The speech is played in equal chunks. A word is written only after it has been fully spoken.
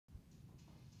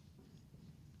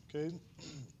Okay,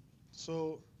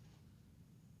 so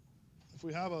if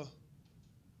we have a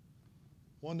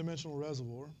one-dimensional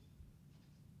reservoir,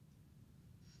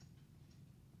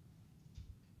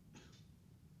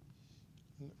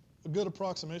 a good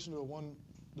approximation to a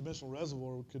one-dimensional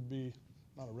reservoir could be,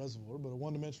 not a reservoir, but a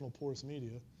one-dimensional porous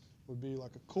media would be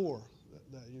like a core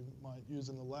that you might use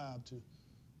in the lab to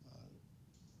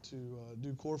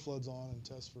do core floods on and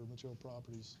test for material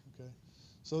properties. Okay,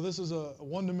 so this is a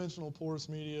one-dimensional porous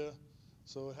media,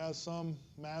 so it has some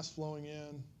mass flowing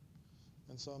in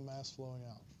and some mass flowing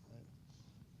out. Right?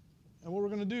 And what we're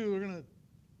going to do, we're going to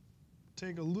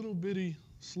take a little bitty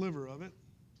sliver of it,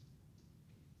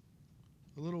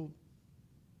 a little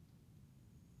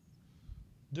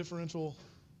differential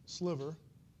sliver,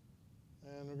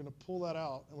 and we're going to pull that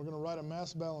out, and we're going to write a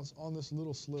mass balance on this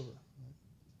little sliver. Right?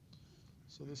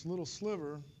 So this little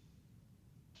sliver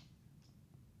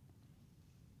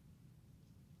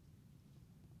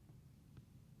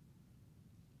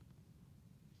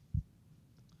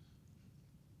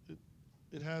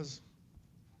it has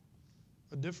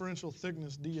a differential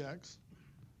thickness dx.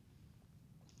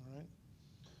 All right?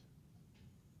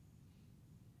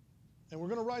 And we're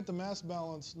going to write the mass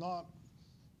balance not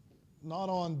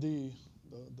on the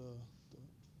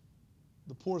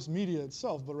porous media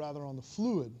itself, but rather on the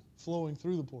fluid flowing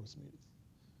through the porous media.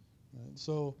 Right?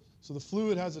 So the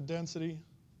fluid has a density.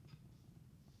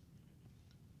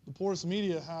 The porous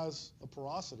media has a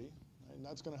porosity, right? And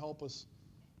that's going to help us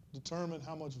determine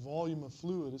how much volume of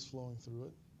fluid is flowing through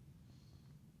it.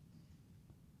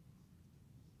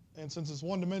 And since it's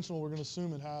one-dimensional, we're going to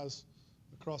assume it has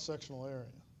a cross-sectional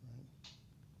area.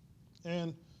 Right?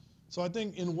 And so I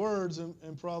think in words and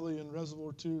probably in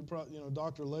Reservoir 2,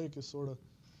 Dr. Lake is sort of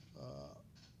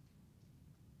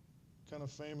kind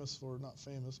of famous for, not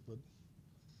famous, but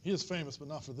he is famous, but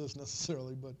not for this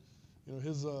necessarily. But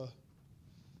his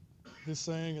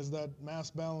saying is that mass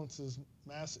balance is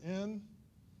mass in,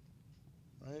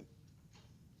 right,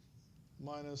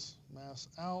 minus mass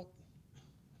out,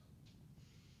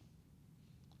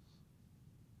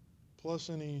 plus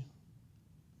any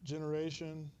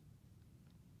generation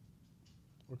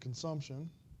or consumption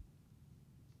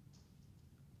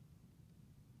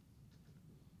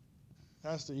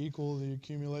has to equal the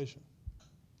accumulation.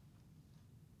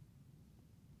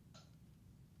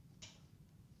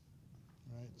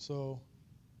 Right, so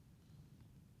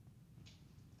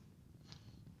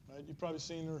you've probably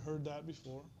seen or heard that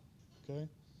before, okay?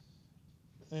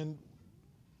 And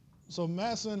so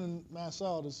mass in and mass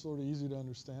out is sort of easy to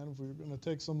understand. If we're going to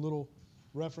take some little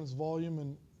reference volume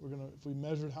and if we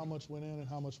measured how much went in and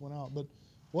how much went out. But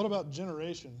what about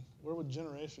generation? Where would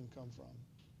generation come from?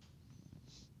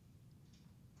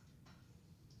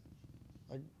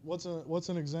 Like what's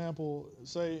an example?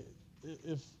 Say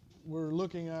if we're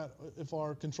looking at if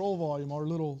our control volume, our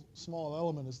little small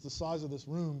element, is the size of this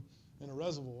room in a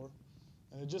reservoir,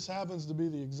 and it just happens to be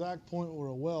the exact point where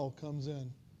a well comes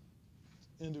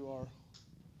into our.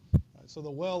 Right, so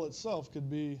the well itself could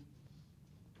be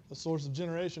a source of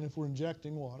generation if we're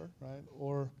injecting water, right,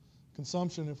 or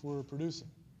consumption if we're producing,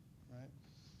 right.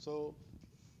 So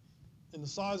in the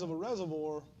size of a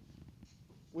reservoir,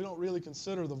 we don't really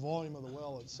consider the volume of the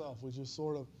well itself. We just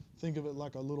sort of think of it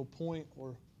like a little point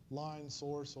or line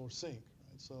source or sink,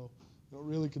 right. So we don't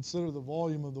really consider the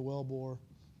volume of the well bore.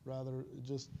 Rather,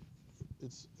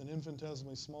 it's an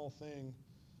infinitesimally small thing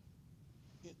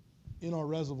in our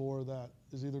reservoir that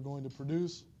is either going to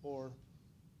produce or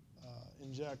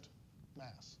inject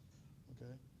mass,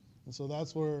 okay? And so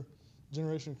that's where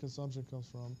generation and consumption comes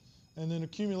from. And then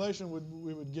accumulation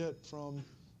we would get from,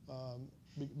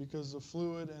 because the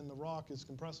fluid and the rock is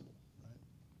compressible, right?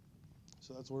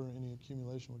 So that's where any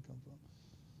accumulation would come from.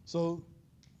 So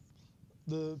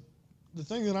the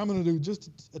thing that I'm going to do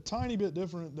just a tiny bit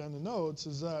different than the notes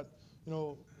is that,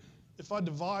 if I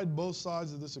divide both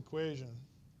sides of this equation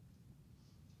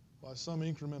by some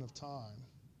increment of time,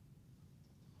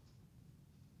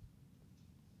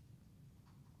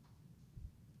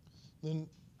 then,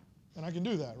 and I can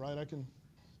do that, right? I can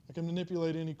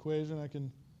manipulate any equation.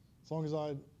 As long as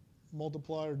I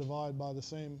multiply or divide by the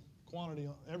same quantity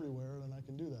everywhere, then I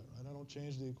can do that, right? I don't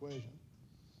change the equation.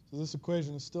 So this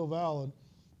equation is still valid,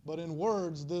 but in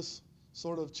words, this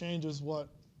sort of changes what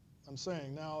I'm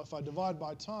saying. Now, if I divide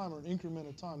by time or an increment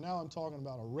of time, now I'm talking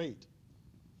about a rate,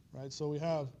 right? So we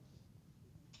have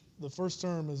the first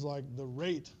term is like the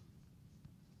rate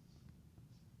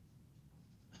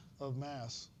of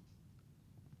mass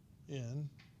in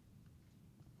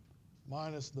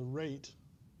minus the rate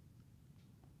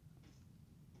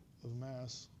of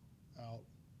mass out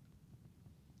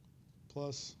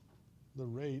plus the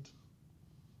rate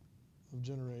of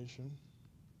generation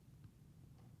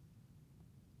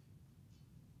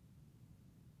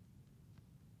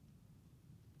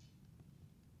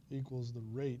equals the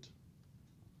rate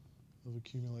of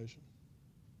accumulation.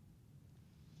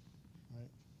 Right?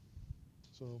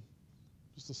 So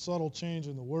just a subtle change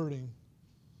in the wording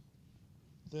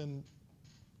then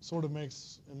sort of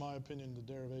makes, in my opinion, the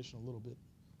derivation a little bit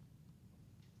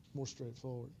more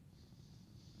straightforward.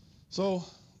 So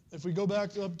if we go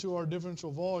back up to our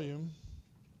differential volume,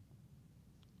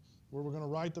 where we're going to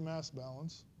write the mass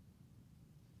balance,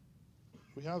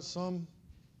 we have some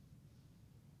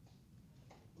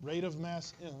rate of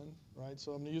mass n, right?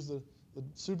 So I'm going to use the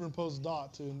superimposed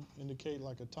dot to indicate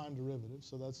like a time derivative.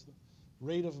 So that's the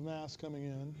rate of mass coming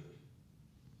in.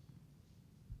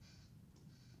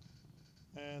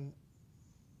 And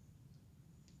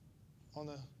on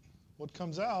the what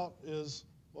comes out is,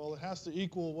 well, it has to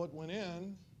equal what went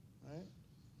in, right?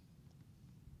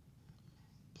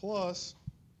 Plus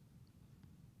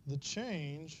the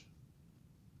change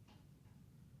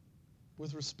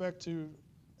with respect to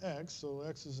x. So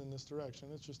x is in this direction.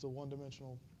 It's just a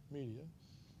one-dimensional media.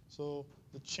 So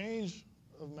the change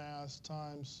of mass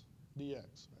times dx,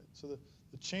 right? So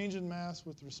the change in mass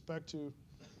with respect to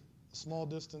a small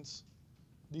distance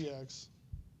dx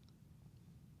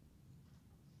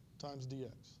times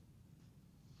dx,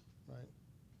 right?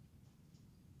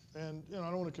 And I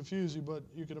don't want to confuse you, but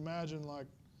you could imagine like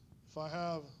if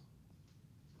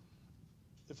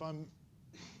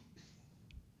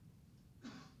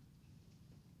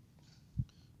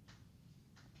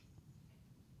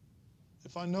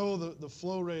I know the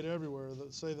flow rate everywhere,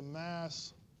 say the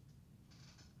mass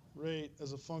rate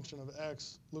as a function of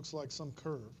x looks like some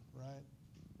curve, right?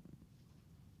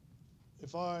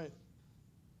 If I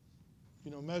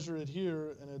measure it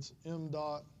here and it's m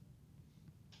dot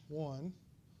 1,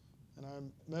 and I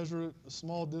measure it a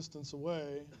small distance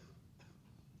away,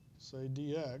 say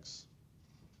dx,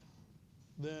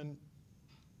 then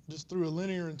just through a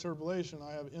linear interpolation,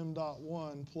 I have m dot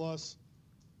 1 plus,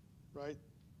 right?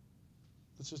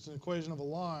 It's just an equation of a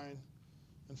line.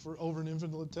 And for over an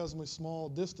infinitesimally small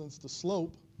distance, the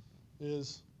slope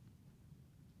is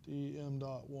dm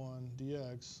dot 1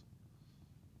 dx.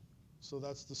 So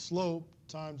that's the slope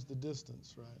times the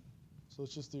distance, right? So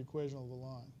it's just the equation of a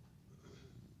line.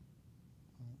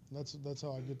 Right. That's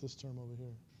how I get this term over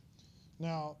here.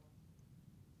 Now,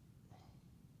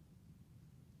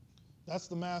 that's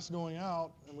the mass going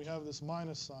out, and we have this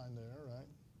minus sign there, right?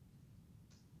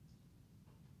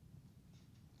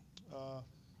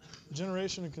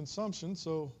 Generation and consumption,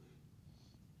 so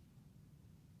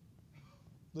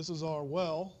this is our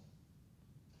well.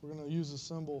 We're going to use the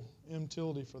symbol m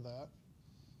tilde for that.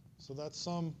 So that's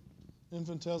some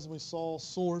infinitesimally small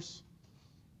source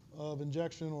of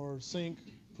injection or sink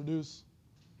produced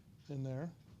in there,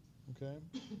 okay?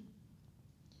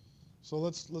 So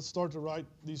let's start to write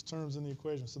these terms in the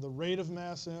equation. So the rate of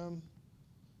mass m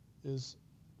is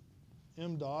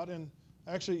m dot, and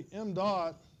actually m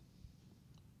dot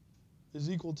is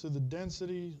equal to the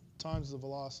density times the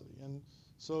velocity. And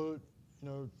so,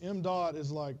 m dot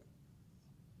is like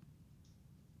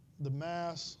the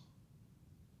mass,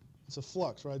 it's a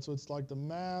flux, right? So it's like the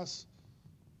mass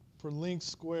per length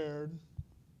squared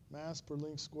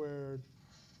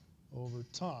over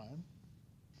time,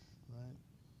 right?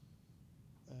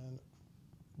 And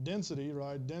density,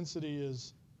 right? Density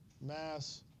is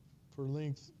mass per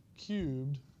length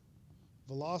cubed.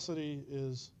 Velocity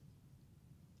is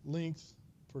length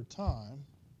per time,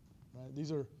 right?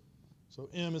 So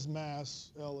m is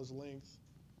mass, L is length.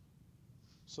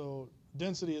 So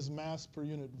density is mass per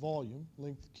unit volume,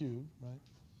 length cubed, right?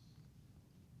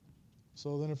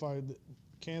 So then if I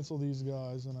cancel these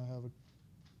guys, then I have a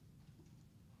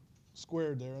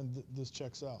squared there, and this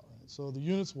checks out, right? So the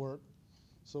units work.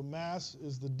 So mass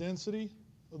is the density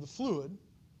of the fluid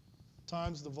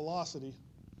times the velocity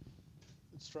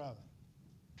it's traveling.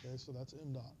 Okay, so that's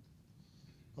m dot.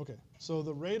 Okay, so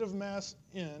the rate of mass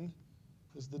n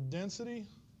is the density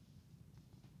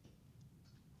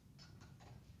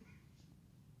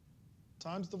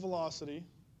times the velocity.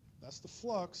 That's the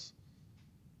flux.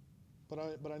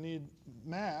 But I need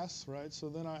mass, right? So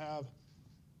then I have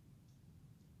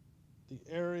the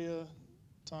area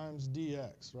times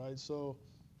dx, right? So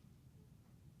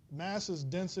mass is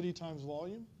density times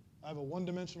volume. I have a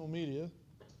one-dimensional media,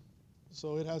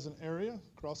 so it has an area,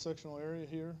 cross-sectional area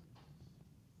here,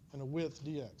 and a width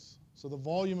dx. So the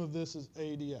volume of this is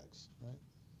a dx, right?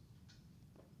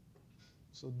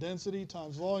 So density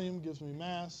times volume gives me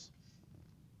mass.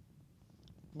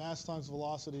 Mass times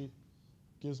velocity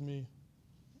gives me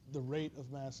the rate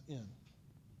of mass n.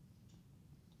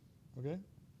 Okay?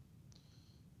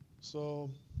 So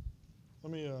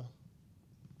let me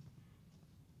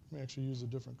actually use a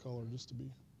different color just to be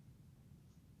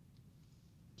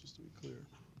clear.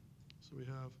 So we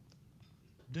have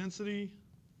density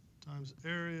times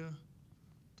area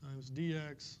times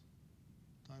dx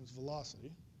times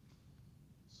velocity.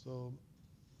 So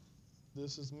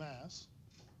this is mass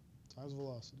times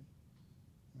velocity,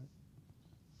 right?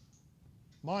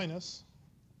 Minus,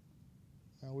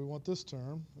 now we want this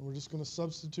term, and we're just going to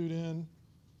substitute in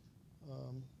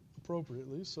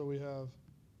appropriately. So we have,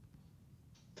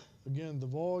 again, the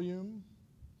volume,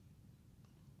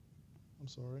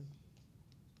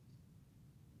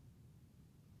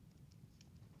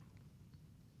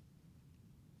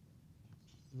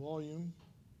 volume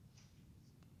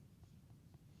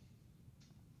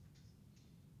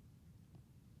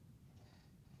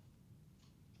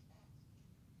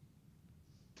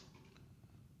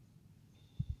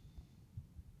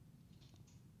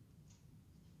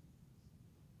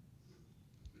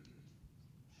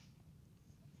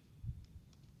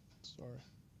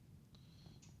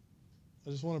I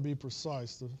just want to be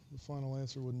precise. The final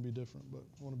answer wouldn't be different, but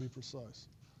I want to be precise.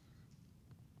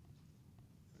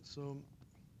 So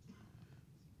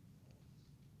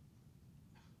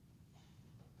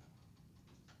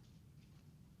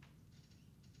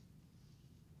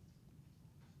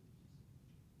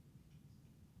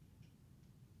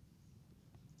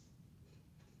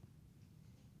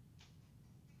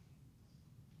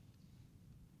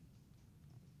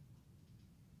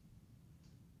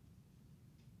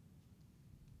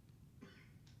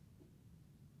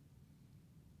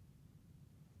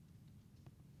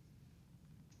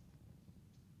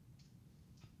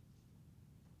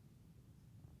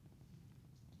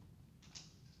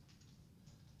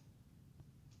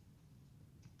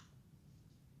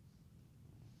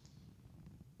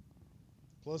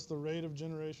plus the rate of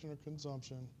generation or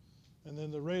consumption. And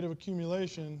then the rate of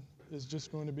accumulation is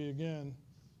just going to be, again,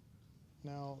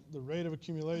 now the rate of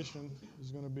accumulation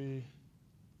is going to be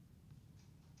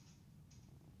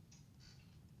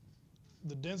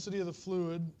the density of the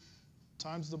fluid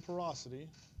times the porosity.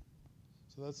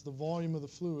 So that's the volume of the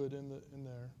fluid in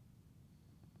there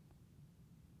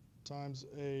times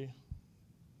A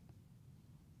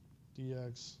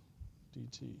dx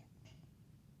dt.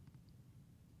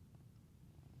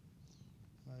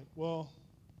 Right. Well,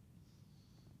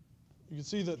 you can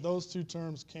see that those two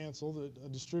terms cancel. That I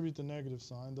distribute the negative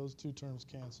sign. Those two terms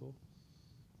cancel.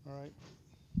 All right.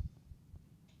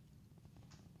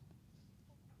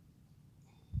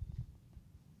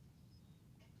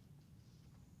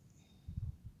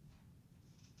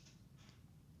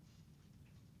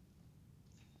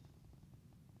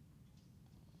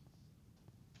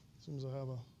 Seems I have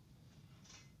an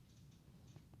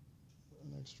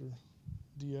extra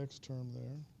dx term there.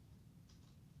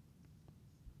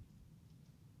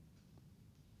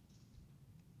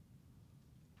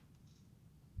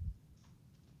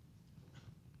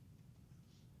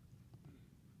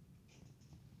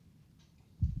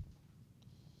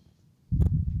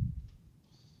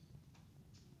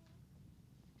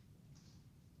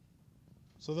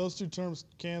 So those two terms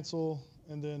cancel,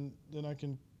 and then I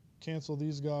can cancel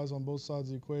these guys on both sides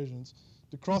of the equations.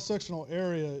 The cross-sectional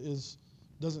area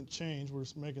doesn't change. We're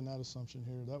just making that assumption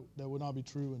here. That would not be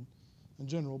true in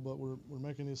general, but we're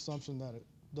making the assumption that it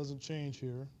doesn't change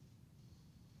here.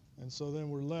 And so then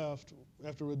we're left,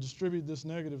 after we distribute this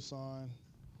negative sign,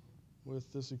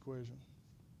 with this equation.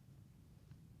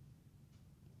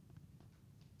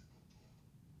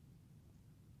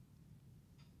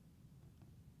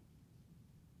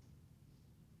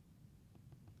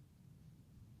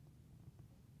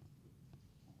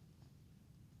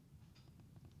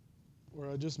 Where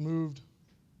I just moved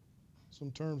some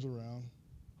terms around.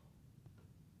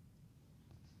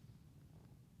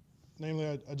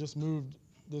 Namely, I just moved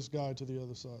this guy to the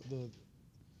other side.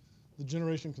 The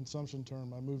generation consumption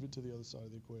term, I moved it to the other side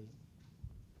of the equation.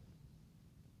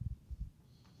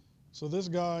 So this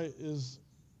guy is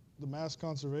the mass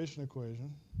conservation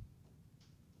equation.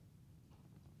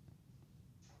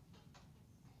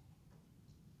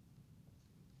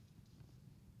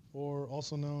 Or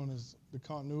also known as the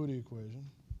continuity equation.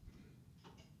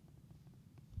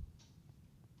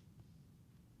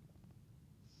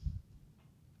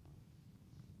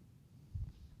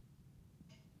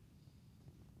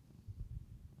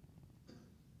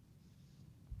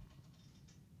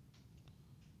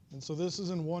 And so this is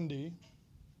in 1D.